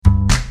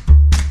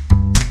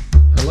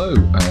Hello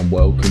and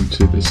welcome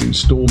to this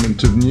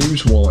instalment of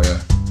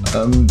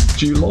Newswire.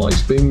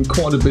 July's been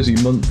quite a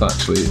busy month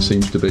actually. It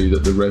seems to be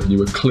that the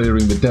revenue are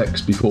clearing the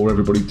decks before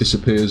everybody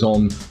disappears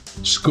on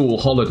school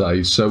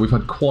holidays. So we've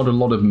had quite a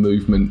lot of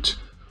movement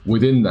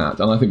within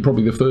that. And I think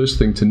probably the first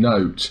thing to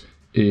note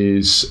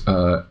is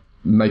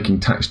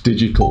making tax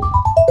digital.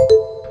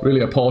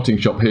 Really a parting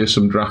shot, here's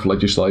some draft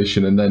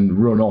legislation and then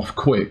run off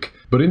quick.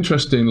 But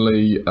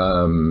interestingly,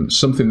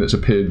 something that's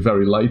appeared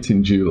very late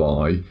in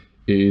July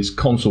is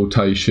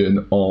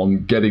consultation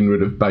on getting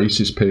rid of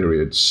basis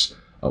periods.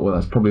 Well,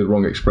 that's probably the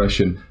wrong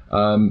expression.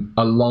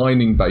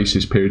 Aligning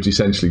basis periods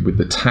essentially with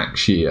the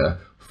tax year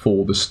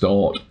for the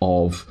start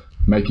of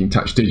making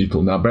tax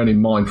digital. Now, bearing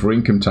in mind for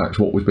income tax,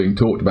 what was being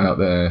talked about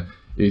there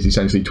is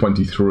essentially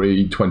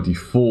 23,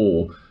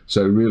 24.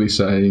 So really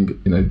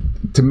saying,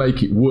 to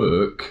make it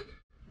work,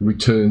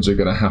 returns are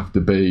going to have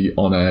to be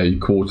on a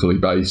quarterly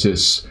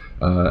basis,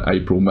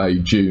 April, May,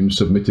 June,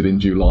 submitted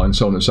in July, and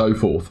so on and so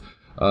forth.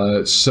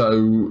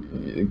 So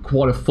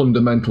quite a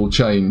fundamental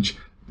change.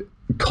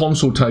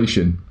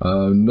 Consultation,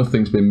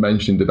 nothing's been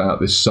mentioned about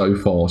this so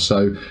far,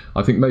 so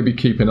I think maybe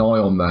keep an eye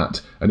on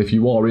that. And if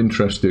you are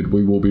interested,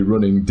 we will be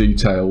running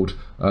detailed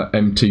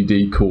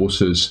MTD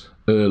courses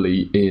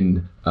early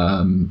in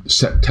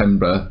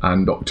September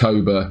and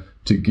October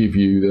to give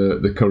you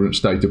the current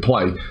state of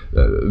play.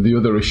 The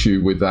other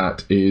issue with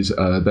that is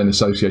then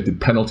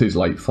associated penalties.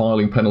 Late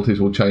filing penalties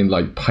will change,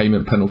 late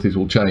payment penalties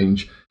will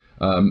change.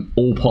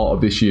 All part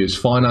of this year's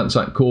Finance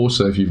Act course.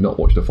 So if you've not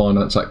watched a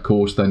Finance Act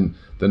course, then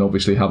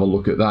obviously have a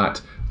look at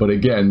that. But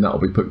again, that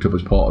will be picked up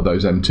as part of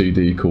those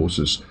MTD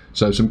courses.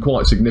 So some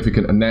quite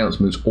significant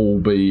announcements,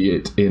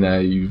 albeit in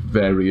a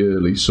very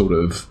early sort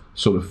of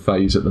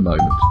phase at the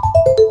moment.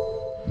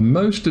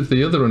 Most of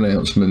the other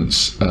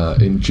announcements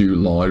in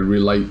July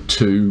relate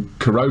to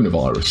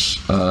coronavirus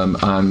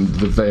and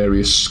the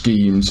various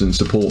schemes and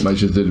support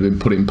measures that have been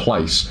put in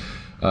place.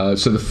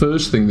 So the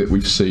first thing that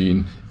we've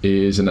seen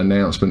is an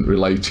announcement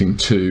relating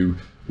to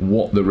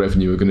what the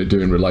revenue are going to do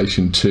in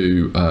relation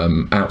to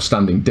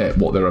outstanding debt,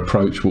 what their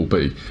approach will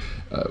be.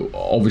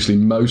 Obviously,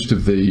 most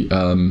of the,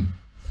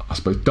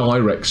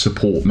 direct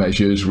support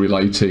measures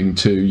relating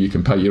to you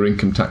can pay your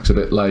income tax a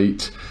bit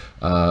late,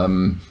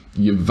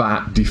 your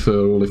VAT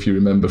deferral, if you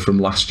remember from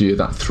last year,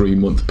 that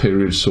 3-month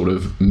period, sort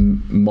of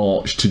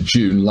March to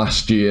June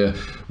last year,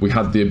 we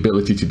had the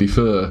ability to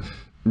defer.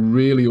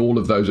 Really, all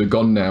of those are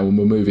gone now, and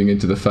we're moving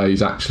into the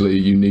phase, actually,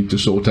 you need to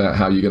sort out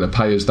how you're going to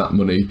pay us that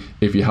money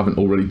if you haven't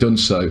already done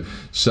so.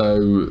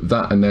 So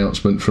that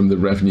announcement from the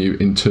revenue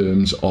in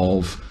terms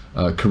of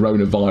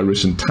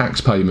coronavirus and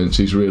tax payments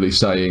is really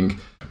saying,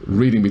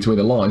 reading between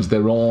the lines,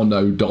 there are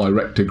no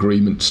direct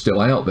agreements still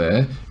out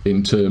there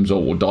in terms of,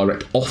 or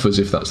direct offers,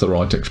 if that's the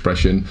right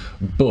expression,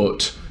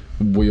 but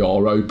we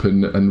are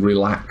open and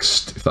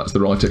relaxed, if that's the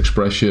right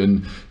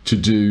expression, to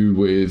do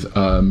with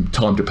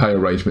time to pay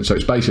arrangements. So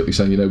it's basically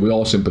saying, we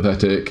are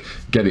sympathetic,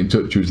 get in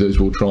touch with us,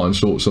 we'll try and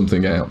sort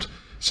something out.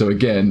 So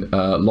again,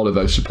 a lot of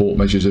those support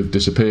measures have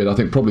disappeared. I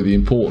think probably the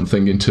important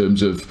thing in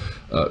terms of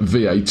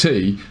VAT,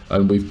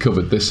 and we've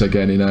covered this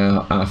again in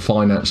our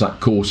Finance Act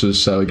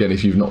courses, so again,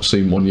 if you've not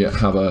seen one yet,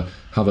 have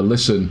a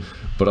listen.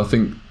 But I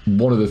think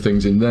one of the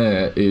things in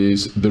there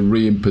is the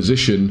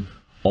reimposition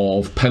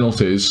of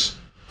penalties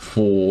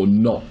for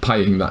not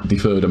paying that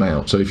deferred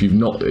amount. So if you've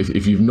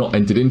not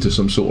entered into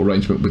some sort of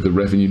arrangement with the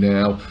revenue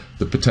now,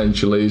 the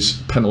potential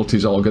is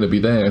penalties are going to be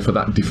there for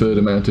that deferred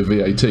amount of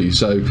VAT.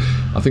 So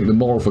I think the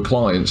moral for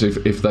clients,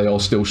 if they are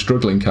still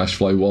struggling cash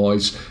flow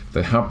wise,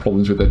 they have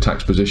problems with their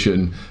tax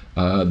position,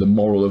 the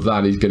moral of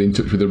that is get in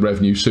touch with the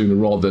revenue sooner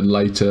rather than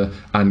later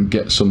and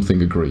get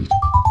something agreed.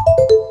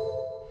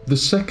 The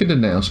second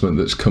announcement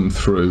that's come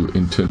through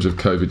in terms of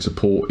COVID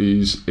support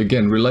is,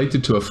 again,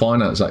 related to a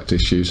Finance Act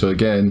issue. So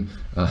again,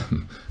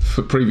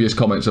 for previous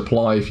comments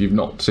apply. If you've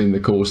not seen the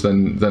course,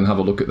 then have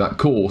a look at that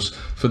course.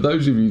 For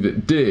those of you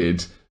that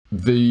did,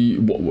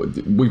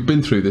 we've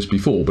been through this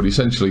before, but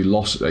essentially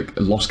loss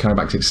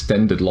carrybacks,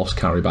 extended loss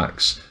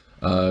carrybacks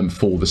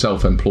for the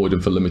self-employed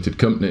and for limited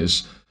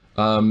companies.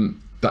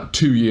 That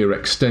 2-year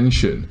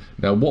extension.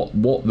 Now,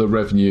 what the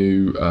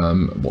revenue,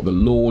 what the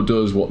law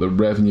does, what the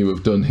revenue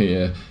have done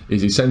here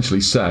is essentially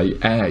say,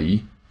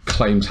 A,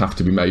 claims have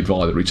to be made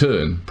via the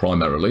return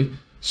primarily.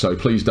 So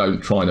please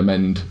don't try and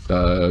amend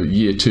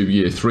year 2,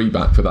 year 3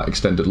 back for that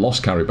extended loss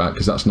carryback,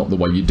 because that's not the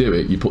way you do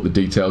it. You put the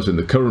details in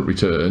the current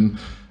return,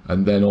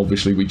 and then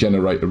obviously we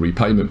generate a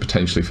repayment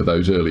potentially for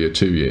those earlier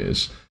 2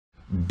 years.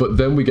 But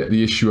then we get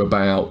the issue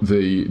about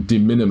the de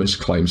minimis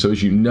claim. So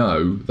as you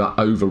know, that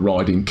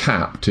overriding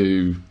cap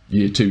to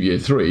year 2, year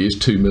 3 is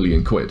 2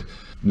 million quid.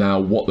 Now,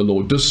 what the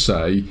law does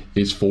say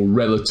is for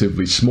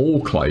relatively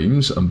small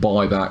claims, and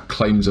by that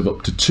claims of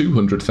up to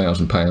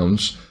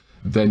 £200,000,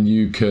 then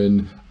you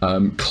can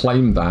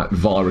claim that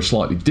via a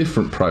slightly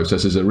different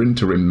process as an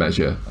interim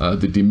measure,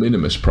 the de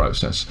minimis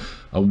process.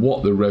 And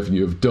what the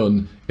revenue have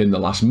done in the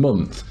last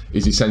month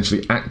is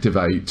essentially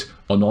activate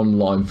an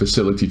online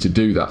facility to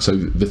do that. So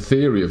the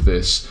theory of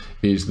this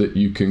is that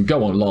you can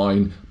go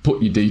online,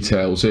 put your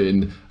details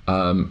in,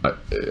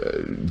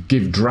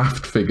 give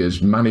draft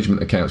figures,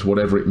 management accounts,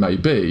 whatever it may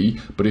be.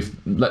 But if,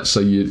 let's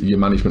say, your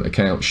management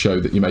accounts show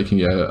that you're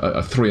making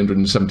a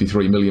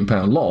 £373 million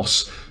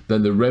loss,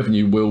 then the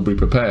revenue will be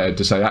prepared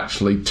to say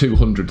actually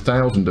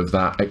 200,000 of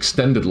that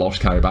extended loss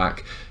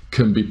carryback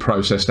can be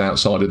processed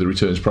outside of the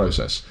returns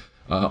process,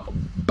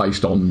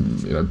 based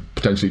on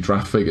potentially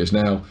draft figures.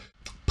 Now,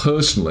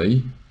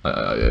 personally,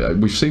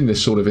 we've seen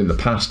this sort of in the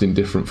past in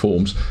different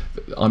forms.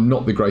 I'm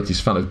not the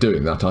greatest fan of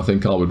doing that. I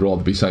think I would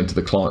rather be saying to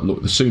the client,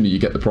 look, the sooner you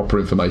get the proper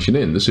information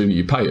in, the sooner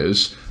you pay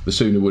us, the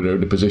sooner we're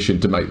in a position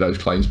to make those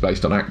claims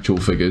based on actual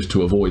figures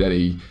to avoid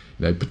any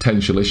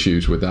potential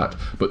issues with that.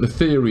 But the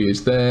theory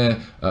is there.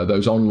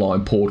 Those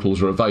online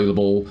portals are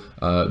available.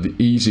 The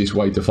easiest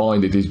way to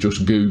find it is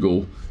just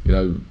Google,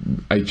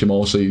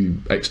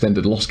 HMRC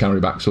extended loss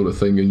carryback sort of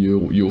thing, and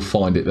you'll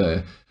find it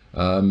there.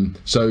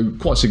 So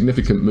quite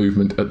significant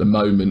movement at the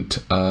moment,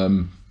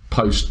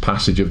 post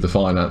passage of the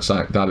Finance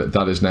Act,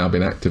 that has now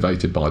been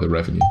activated by the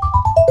Revenue.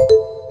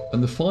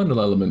 And the final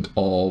element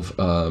of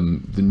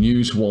the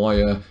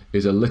Newswire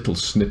is a little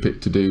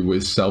snippet to do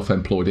with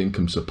self-employed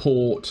income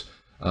support,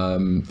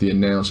 the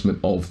announcement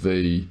of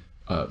the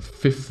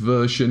fifth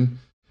version.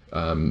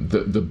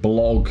 The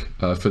blog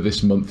for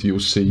this month, you'll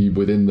see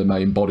within the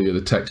main body of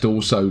the text,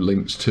 also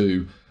links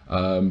to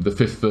the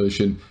fifth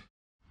version.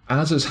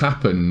 As has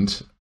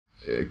happened,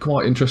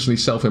 quite interestingly,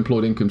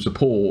 self-employed income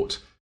support,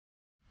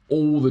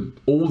 all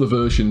the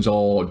versions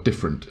are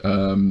different.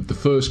 The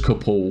first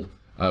couple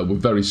were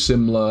very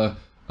similar.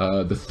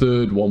 The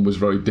third one was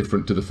very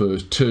different to the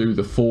first two.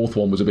 The fourth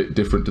one was a bit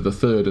different to the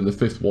third, and the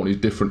fifth one is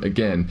different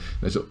again.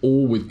 Those are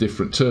all with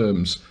different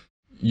terms.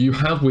 You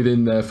have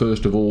within there,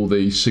 first of all,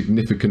 the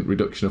significant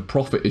reduction of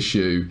profit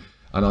issue,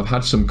 and I've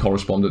had some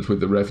correspondence with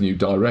the Revenue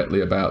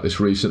directly about this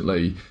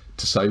recently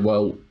to say,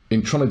 well,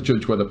 in trying to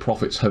judge whether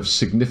profits have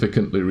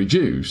significantly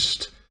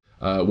reduced,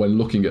 when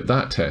looking at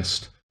that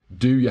test,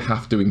 do you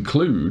have to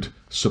include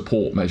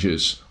support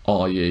measures,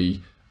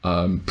 i.e.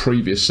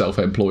 previous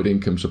self-employed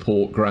income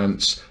support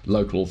grants,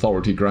 local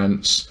authority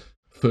grants,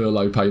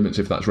 furlough payments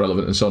if that's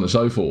relevant, and so on and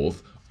so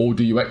forth, or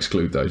do you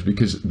exclude those?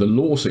 Because the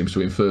law seems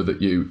to infer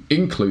that you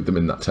include them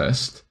in that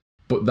test,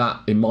 but that,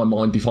 in my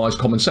mind, defies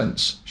common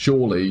sense.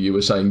 Surely you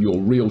were saying your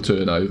real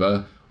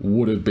turnover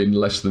would have been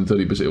less than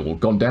 30% or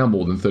gone down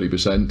more than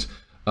 30%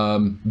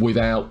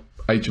 without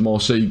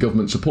HMRC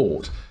government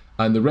support.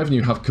 And the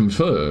Revenue have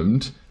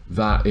confirmed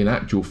that in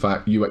actual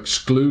fact you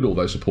exclude all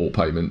those support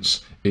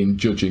payments in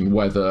judging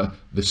whether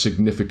the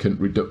significant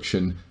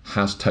reduction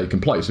has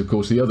taken place. Of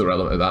course, the other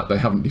element of that, they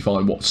haven't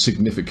defined what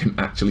significant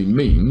actually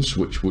means,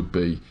 which would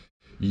be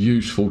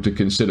useful to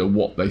consider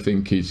what they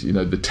think is,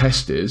 the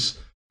test is.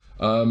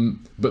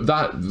 But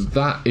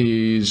that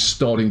is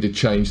starting to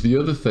change. The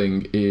other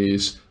thing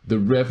is the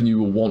Revenue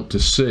will want to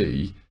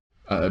see,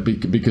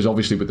 because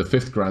obviously with the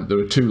fifth grant, there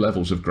are two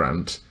levels of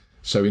grant.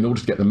 So in order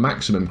to get the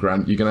maximum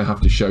grant, you're going to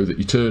have to show that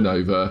your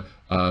turnover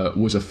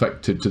was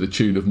affected to the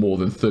tune of more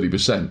than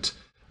 30%.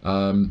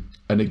 And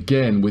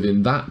again,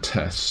 within that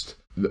test,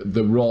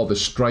 the rather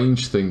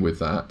strange thing with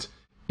that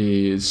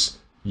is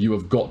you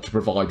have got to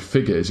provide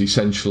figures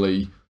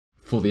essentially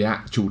for the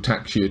actual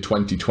tax year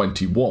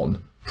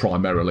 2021,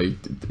 primarily,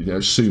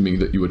 assuming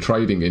that you were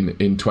trading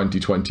in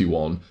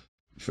 2021.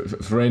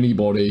 For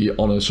anybody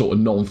on a sort of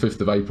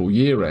non-5th of April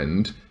year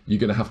end, you're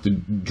going to have to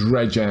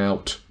dredge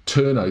out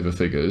turnover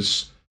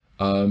figures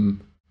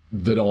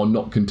that are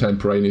not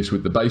contemporaneous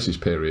with the basis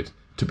period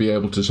to be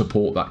able to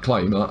support that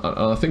claim. And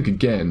I think,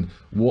 again,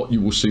 what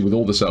you will see with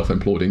all the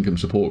self-employed income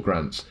support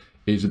grants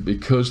is that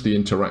because the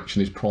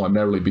interaction is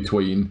primarily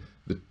between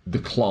the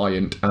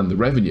client and the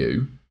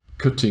Revenue,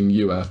 cutting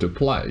you out of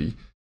play,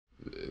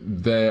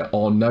 there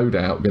are no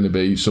doubt going to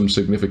be some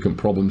significant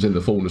problems in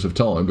the fullness of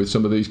time with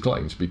some of these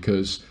claims,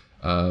 because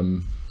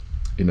the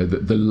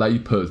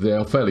layperson, they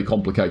are fairly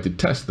complicated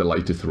tests, the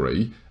later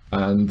three,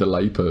 and the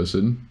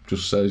layperson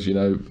just says,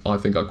 I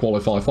think I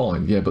qualify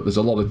fine. Yeah, but there's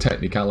a lot of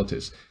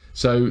technicalities.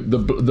 So the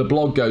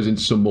blog goes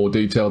into some more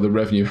detail. The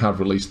Revenue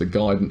have released the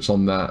guidance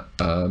on that.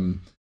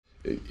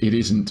 It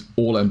isn't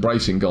all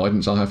embracing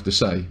guidance, I have to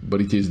say, but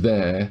it is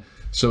there.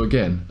 So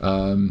again,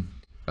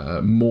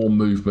 more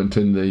movement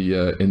in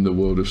the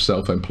world of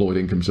self-employed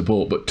income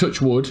support. But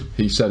touch wood,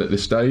 he said at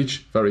this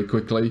stage, very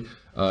quickly,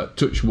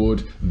 touch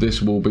wood,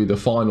 this will be the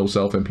final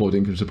self-employed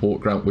income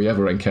support grant we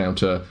ever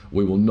encounter.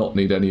 We will not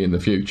need any in the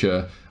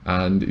future,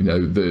 and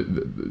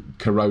the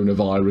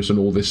coronavirus and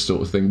all this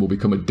sort of thing will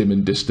become a dim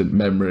and distant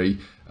memory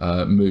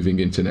moving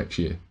into next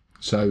year.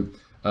 So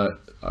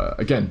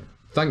again,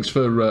 thanks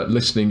for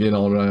listening in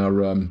on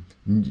our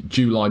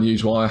July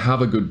Newswire.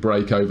 Have a good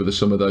break over the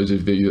summer, those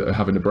of you that are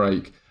having a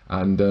break.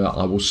 And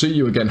I will see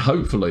you again,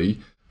 hopefully,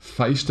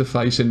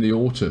 face-to-face in the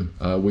autumn.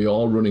 We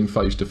are running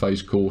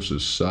face-to-face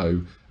courses.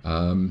 So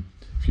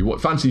if you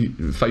fancy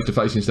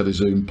face-to-face instead of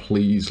Zoom,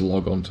 please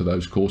log on to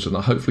those courses. And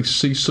I hopefully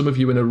see some of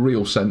you in a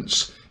real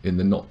sense in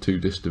the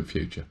not-too-distant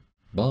future.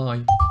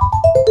 Bye.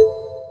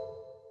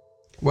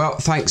 Well,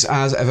 thanks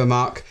as ever,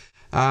 Mark.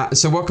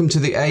 So welcome to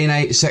the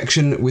A&A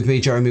section with me,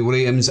 Jeremy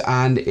Williams,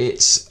 and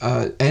it's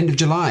end of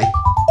July.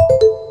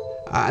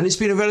 And it's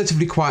been a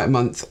relatively quiet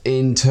month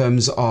in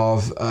terms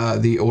of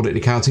the audit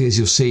and accounting, as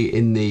you'll see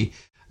in the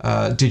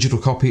digital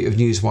copy of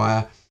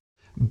Newswire.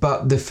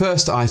 But the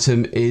first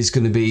item is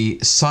going to be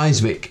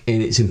seismic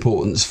in its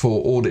importance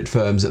for audit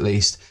firms, at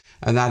least,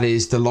 and that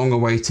is the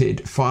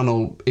long-awaited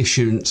final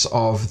issuance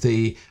of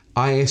the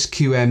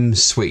ISQM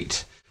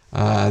suite,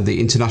 the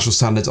International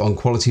Standards on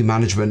Quality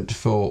Management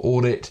for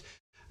Audit,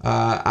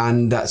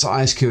 and that's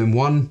ISQM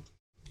 1,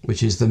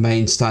 which is the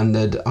main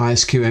standard,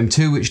 ISQM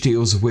 2, which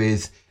deals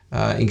with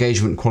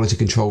engagement quality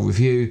control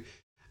review,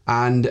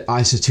 and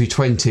ISA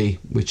 220,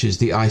 which is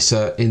the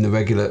ISA in the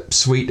regular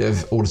suite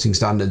of auditing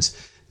standards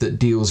that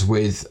deals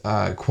with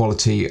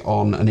quality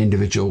on an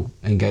individual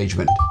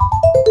engagement.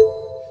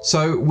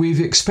 So we've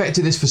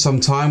expected this for some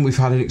time. We've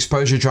had an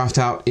exposure draft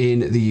out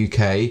in the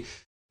UK.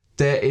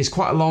 There is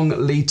quite a long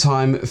lead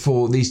time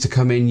for these to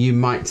come in, you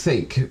might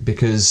think,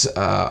 because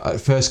at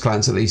first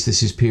glance at least,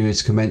 this is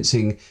periods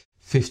commencing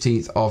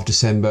 15th of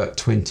December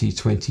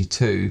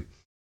 2022.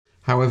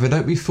 However,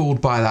 don't be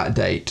fooled by that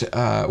date.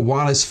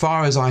 While as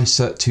far as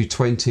ISA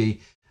 220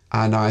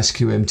 and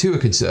ISQM2 are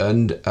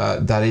concerned,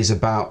 that is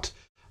about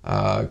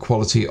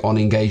quality on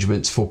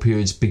engagements for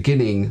periods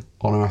beginning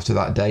on or after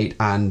that date,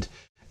 and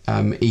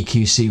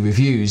EQC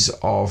reviews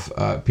of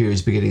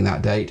periods beginning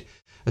that date.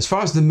 As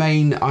far as the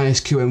main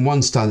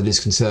ISQM1 standard is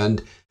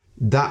concerned,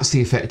 that's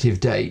the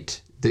effective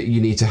date that you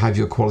need to have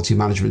your quality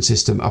management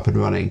system up and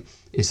running.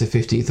 It's the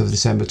 15th of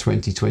December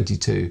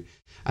 2022,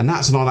 and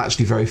that's not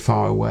actually very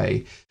far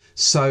away.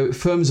 So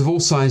firms of all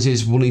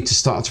sizes will need to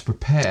start to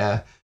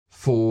prepare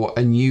for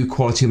a new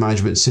quality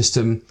management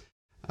system.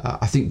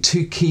 I think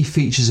two key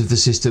features of the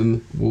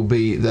system will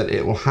be that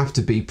it will have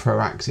to be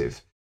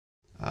proactive.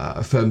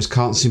 Firms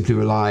can't simply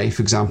rely,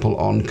 for example,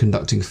 on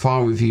conducting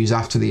file reviews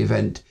after the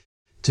event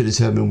to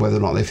determine whether or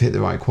not they've hit the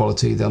right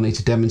quality. They'll need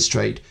to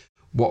demonstrate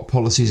what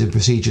policies and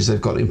procedures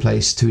they've got in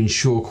place to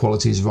ensure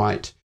quality is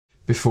right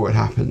before it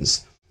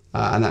happens.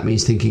 And that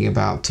means thinking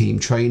about team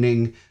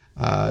training,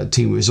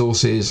 team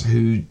resources,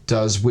 who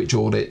does which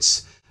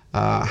audits,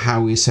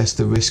 how we assess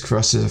the risk for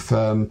us as a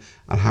firm,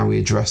 and how we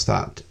address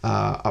that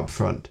up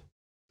front.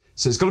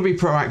 So it's got to be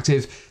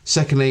proactive.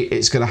 Secondly,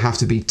 it's going to have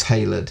to be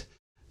tailored.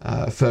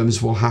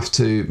 Firms will have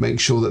to make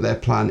sure that their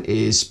plan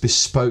is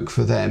bespoke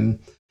for them,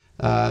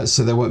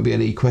 so there won't be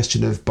any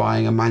question of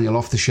buying a manual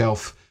off the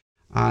shelf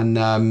and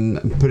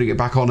putting it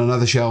back on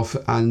another shelf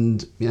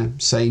and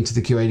saying to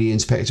the QAD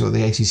inspector or the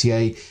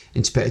ACCA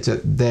inspector,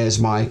 there's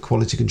my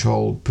quality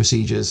control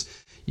procedures.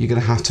 You're going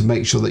to have to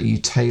make sure that you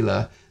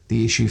tailor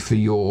the issue for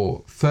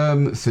your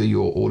firm, for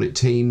your audit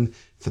team,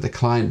 for the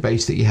client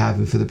base that you have,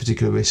 and for the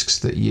particular risks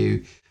that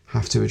you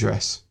have to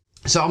address.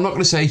 So I'm not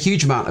going to say a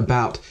huge amount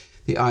about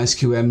the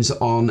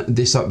ISQMs on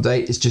this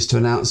update. It's just to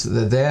announce that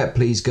they're there.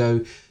 Please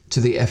go to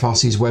the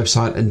FRC's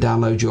website and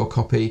download your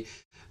copy.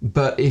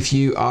 But if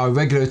you are a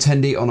regular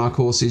attendee on our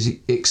courses,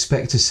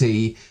 expect to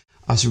see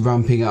us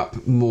ramping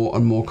up more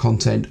and more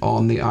content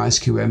on the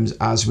ISQMs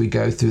as we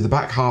go through the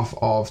back half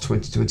of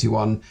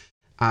 2021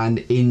 and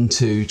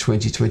into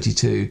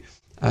 2022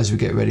 as we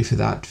get ready for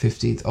that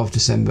 15th of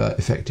December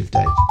effective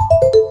date.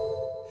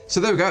 So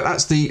there we go.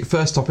 That's the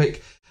first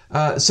topic.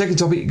 Second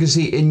topic you can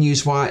see in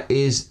Newswire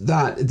is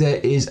that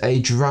there is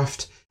a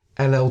draft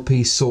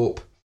LLP SORP.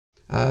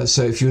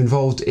 So if you're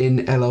involved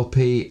in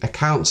LLP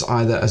accounts,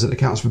 either as an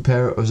accounts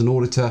preparer or as an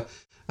auditor,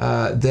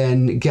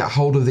 then get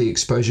hold of the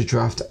exposure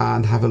draft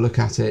and have a look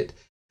at it.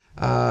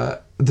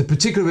 The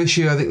particular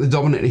issue, I think the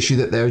dominant issue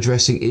that they're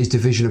addressing is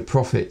division of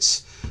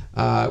profits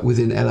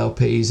within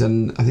LLPs.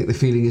 And I think the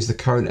feeling is the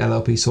current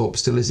LLP SORP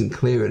still isn't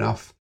clear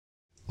enough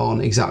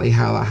on exactly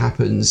how that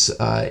happens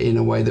in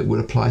a way that would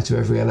apply to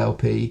every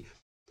LLP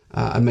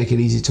and make it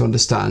easy to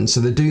understand.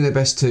 So they're doing their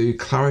best to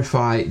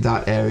clarify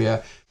that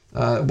area.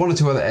 One or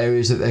two other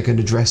areas that they're going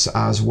to address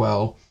as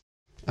well.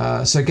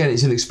 So again,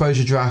 it's an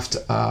exposure draft.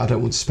 I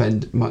don't want to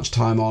spend much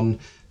time on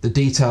the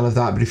detail of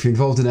that, but if you're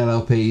involved in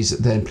LLPs,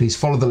 then please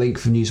follow the link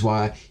from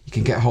Newswire. You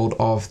can get hold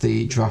of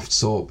the draft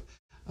SORP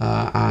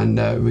and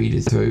read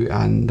it through,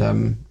 and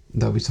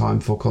there'll be time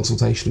for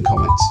consultation and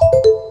comments.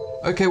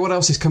 Okay, what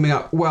else is coming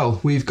up?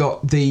 Well, we've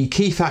got the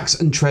Key Facts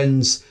and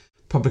Trends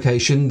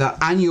publication, that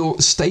annual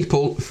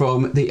staple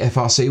from the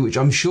FRC, which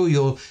I'm sure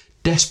you're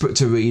desperate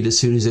to read as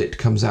soon as it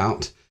comes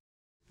out.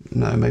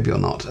 No, maybe you're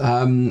not.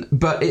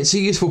 But it's a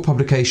useful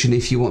publication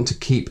if you want to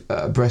keep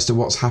abreast of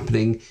what's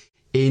happening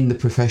in the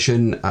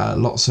profession.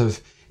 Lots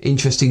of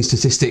interesting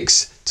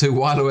statistics to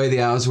while away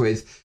the hours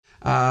with.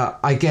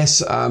 I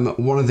guess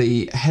one of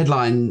the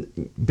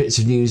headline bits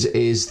of news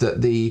is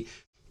that the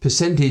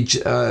percentage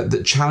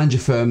that challenger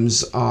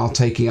firms are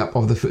taking up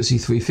of the FTSE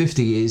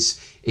 350 is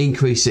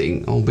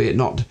increasing, albeit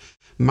not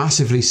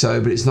massively so,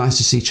 but it's nice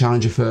to see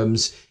challenger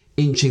firms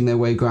inching their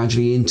way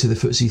gradually into the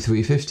FTSE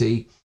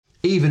 350,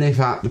 even if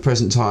at the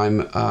present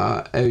time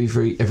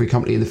every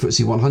company in the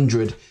FTSE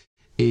 100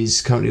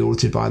 is currently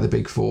audited by the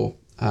Big Four.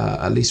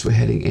 At least we're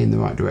heading in the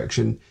right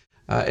direction.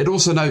 It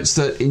also notes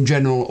that in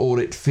general,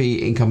 audit fee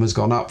income has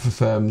gone up for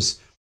firms.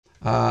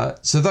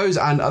 So those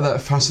and other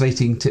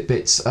fascinating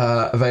tidbits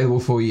available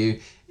for you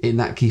in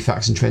that key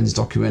facts and trends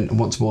document, and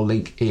once more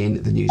link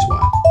in the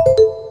newswire.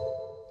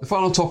 The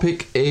final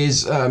topic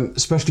is,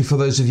 especially for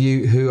those of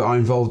you who are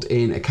involved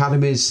in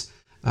academies,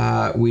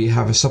 we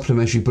have a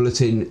supplementary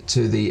bulletin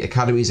to the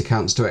Academies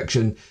Accounts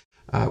Direction,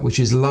 which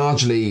is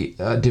largely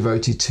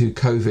devoted to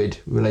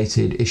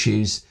COVID-related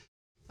issues.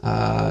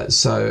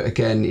 So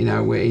again,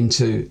 we're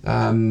into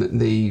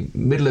the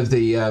middle of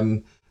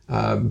the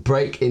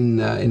break in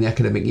the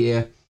academic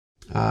year.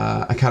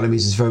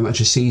 Academies is very much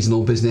a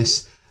seasonal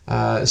business.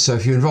 So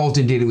if you're involved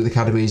in dealing with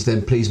academies,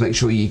 then please make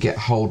sure you get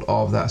hold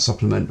of that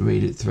supplement,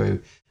 read it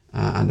through,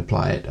 and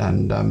apply it.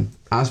 And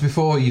as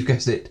before, you've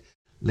guessed it,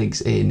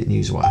 links in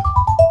Newswire.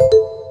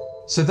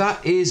 So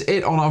that is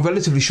it on our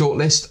relatively short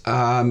list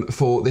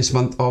for this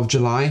month of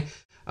July.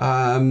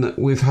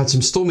 We've had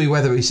some stormy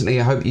weather recently.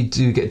 I hope you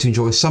do get to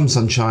enjoy some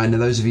sunshine.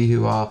 And those of you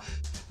who are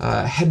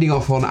heading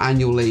off on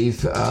annual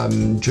leave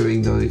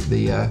during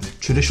the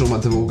traditional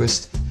month of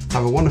August,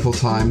 have a wonderful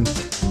time,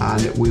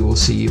 and we will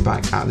see you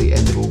back at the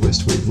end of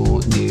August with more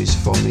news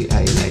from the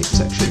A&A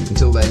section.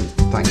 Until then,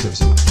 thanks ever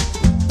so much.